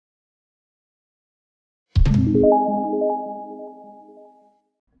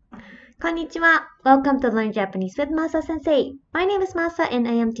Konnichiwa. Welcome to Learn Japanese with Masa Sensei. My name is Masa and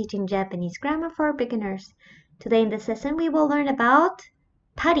I am teaching Japanese grammar for beginners. Today in this lesson we will learn about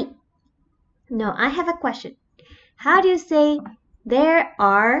tari. Now I have a question. How do you say there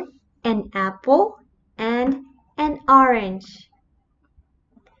are an apple and an orange?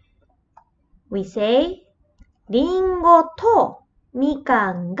 We say リンゴとみ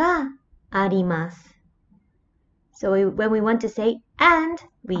かんがあります。So when we want to say and,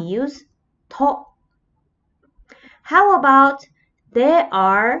 we use と。How about there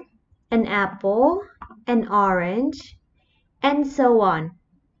are an apple, an orange, and so on?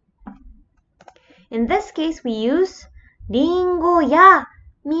 In this case, we use リンゴや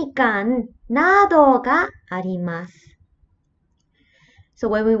みかんなどがあります。So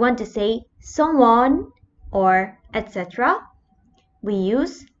when we want to say someone or etc., we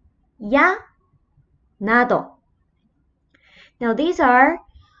use やなど。Now these are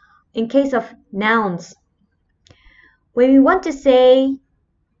in case of nouns. When we want to say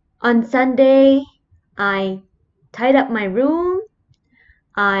on Sunday, I tied up my room,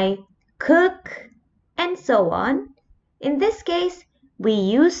 I cook, and so on. In this case, we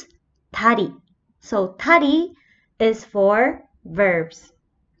use tari. So tari is for verbs.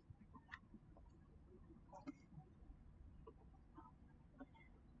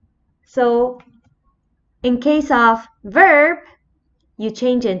 So in case of verb, you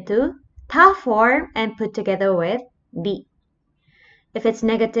change into ta form and put together with ri. If it's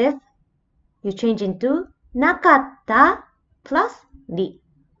negative, you change into なかった plus ri.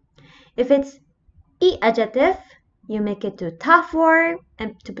 If it's I adjective, you make it to ta form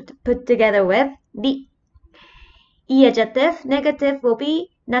and to put together with ri. I adjective, negative will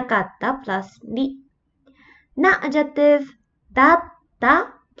be なかった plus ri. Na adjective, だっ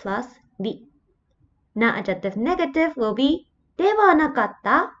た plus ri. Na adjective, negative will be ではなかっ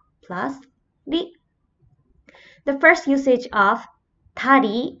た plus ri. The first usage of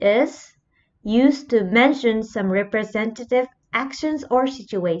tari is used to mention some representative actions or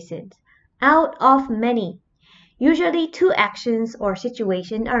situations out of many. Usually two actions or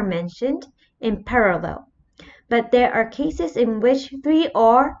situations are mentioned in parallel, but there are cases in which three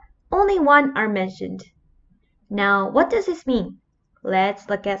or only one are mentioned. Now, what does this mean? Let's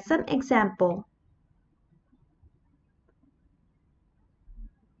look at some example.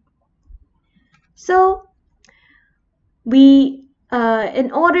 So, in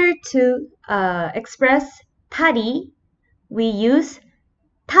order to express tari, we use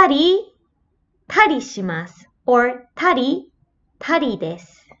tari, たりします or tari, たりで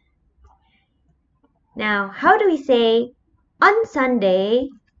す. Now, how do we say, on Sunday,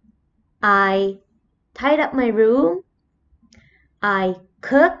 I tied up my room, I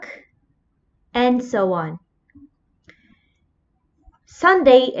cook, and so on.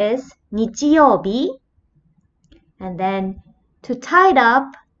 Sunday is 日曜日, and then to tidy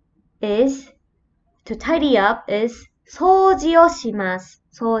up is 掃除をします。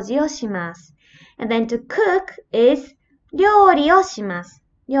掃除をします。And then to cook is 料理をします。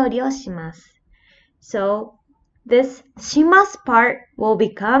料理をします。So this します part will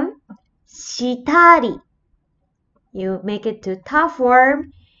become したり. You make it to ta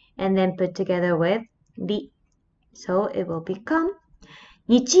form and then put together with ri. So it will become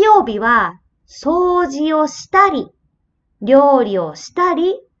日曜日は掃除をしたり、料理をした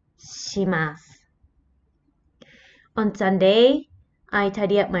りします。On Sunday, I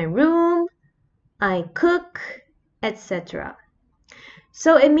tidy up my room, I cook, etc.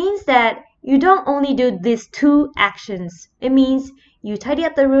 So it means that you don't only do these two actions. It means you tidy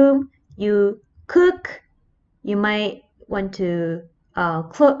up the room, you cook, you might want to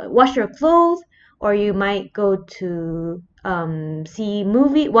wash your clothes, or you might go to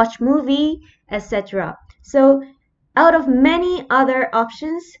watch movie, etc. So out of many other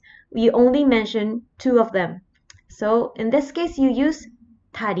options, we only mention two of them. So in this case, you use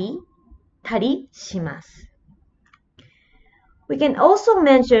tari, たりします. We can also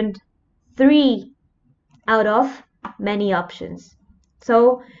mention three out of many options.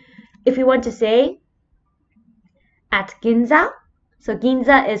 So if you want to say at Ginza, so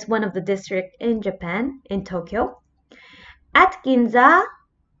Ginza is one of the districts in Japan, in Tokyo. At Ginza,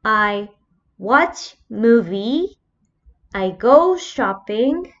 I watch movie, I go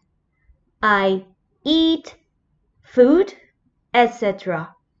shopping, I eat food,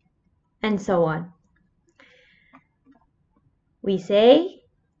 etc. and so on. We say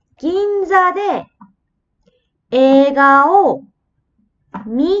銀座で映画を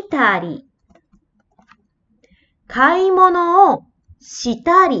見たり、買い物をし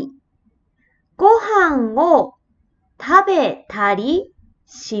たり、ご飯を食べたり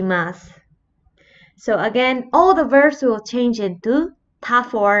します。So again, all the verbs will change into た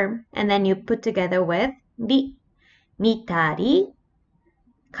form and then you put together with り。見たり、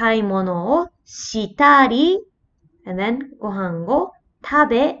買い物をしたり、and then ご飯を食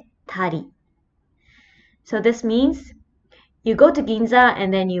べたり。So this means you go to Ginza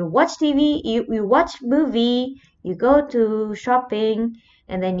and then you watch TV, you watch movie, you go to shopping,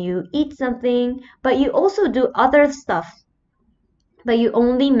 and then you eat something, but you also do other stuff. But you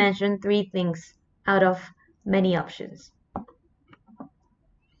only mention 3 things out of many options.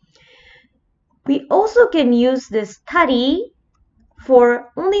 We also can use this たり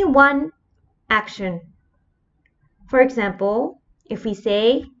for only one action. For example, if we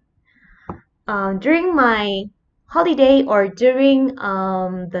say, during my holiday or during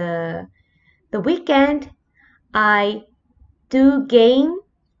the weekend, I do game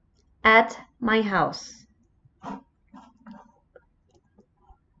at my house.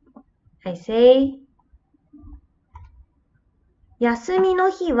 I say, 休みの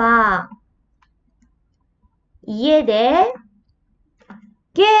日は家で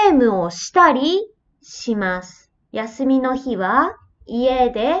ゲームをしたりします。休みの日は家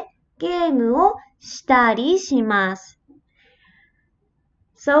でゲームをしたりします。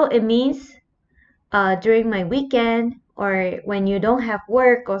So it means during my weekend or when you don't have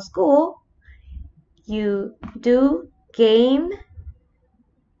work or school, you do game,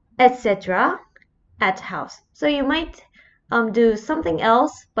 etc. at house. So you might do something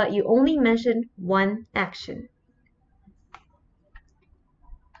else, but you only mention one action.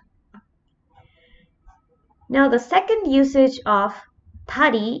 Now the second usage of た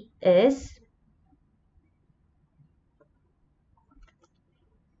り is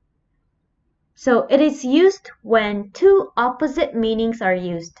so it is used when 2 opposite meanings are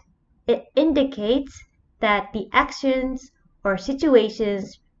used. It indicates that the actions or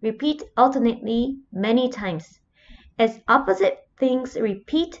situations repeat alternately many times. As opposite things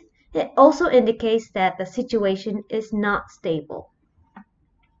repeat, it also indicates that the situation is not stable.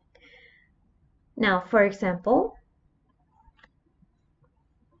 Now, for example,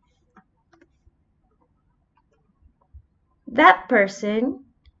 that person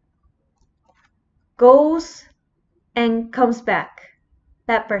goes and comes back.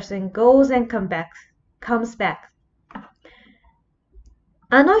 That person goes and comes back.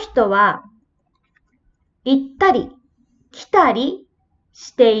 あの人は行ったり来たり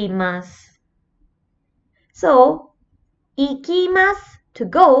しています。So, 行きます to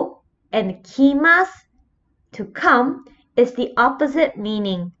go and 来ます to come is the opposite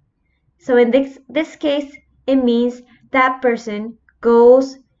meaning. So in this case, it means that person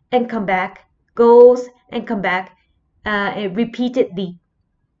goes and come back, goes and come back repeatedly.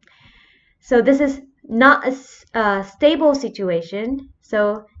 So this is not a stable situation.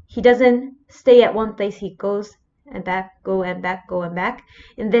 So he doesn't stay at one place. He goes and back, go and back, go and back.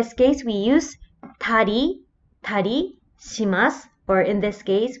 In this case, we use たりします. Or in this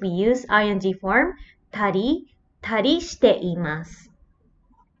case, we use ing form たりしています。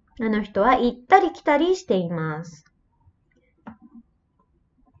あの人は行ったり来たりしています。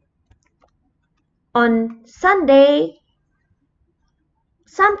On Sunday,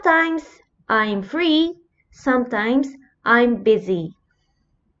 sometimes I'm free, sometimes I'm busy.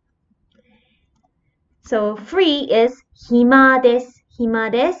 So free is 暇です。暇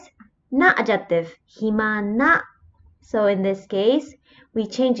です。な adjective 暇な。So in this case, we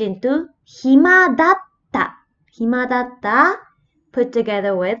change into 暇だった。暇だった put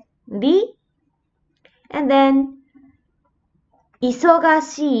together with り and then 忙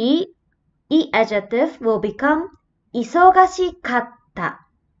しい adjective will become 忙しかった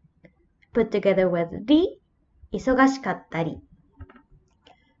put together with り忙しかったり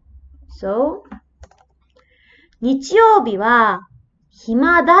So 日曜日は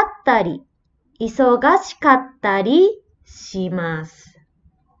暇だったり忙しかったりします。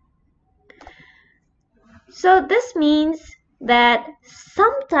So this means that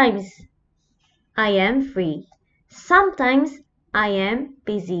sometimes I am free, sometimes I am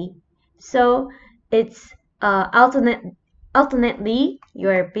busy. So it's alternately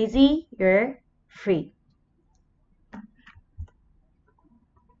you're busy, you're free.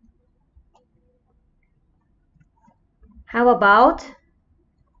 How about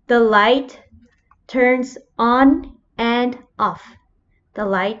the light turns on and off? The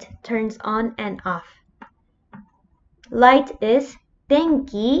light turns on and off. Light is 電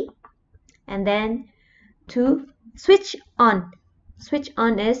気 and then to switch on. Switch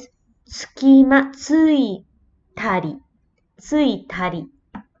on is ついたり。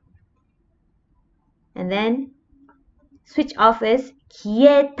And then switch off is 消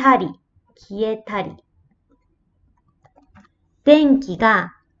えたり、消えたり。電気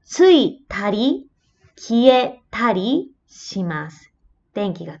がついたり、消えたりします。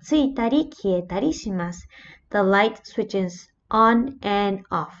電気がついたり、消えたりします。The light switches on and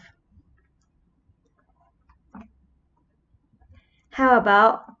off. How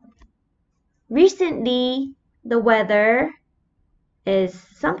about recently the weather is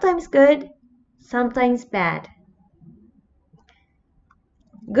sometimes good, sometimes bad.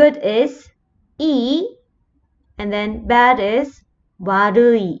 Good is いい and then bad is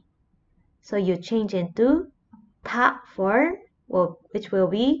悪い. So you change into た form, which will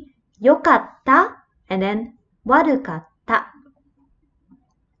be よかった and then 悪かった.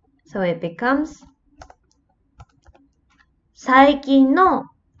 So it becomes 最近の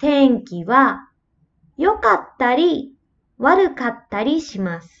天気は良かったり悪かったりし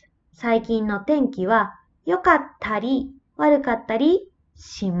ます。最近の天気は良かったり悪かったり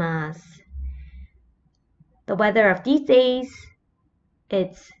します。The weather of these days,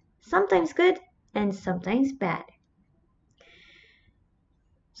 it's sometimes good and sometimes bad.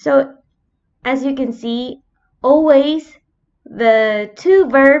 So, as you can see, always the two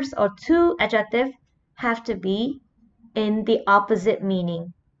verbs or two adjectives have to be in the opposite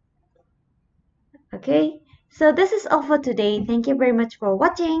meaning. Okay, so this is all for today. Thank you very much for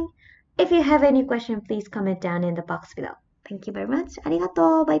watching. If you have any question, please comment down in the box below. Thank you very much. ありが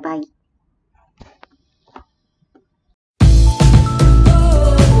とう。バイバイ。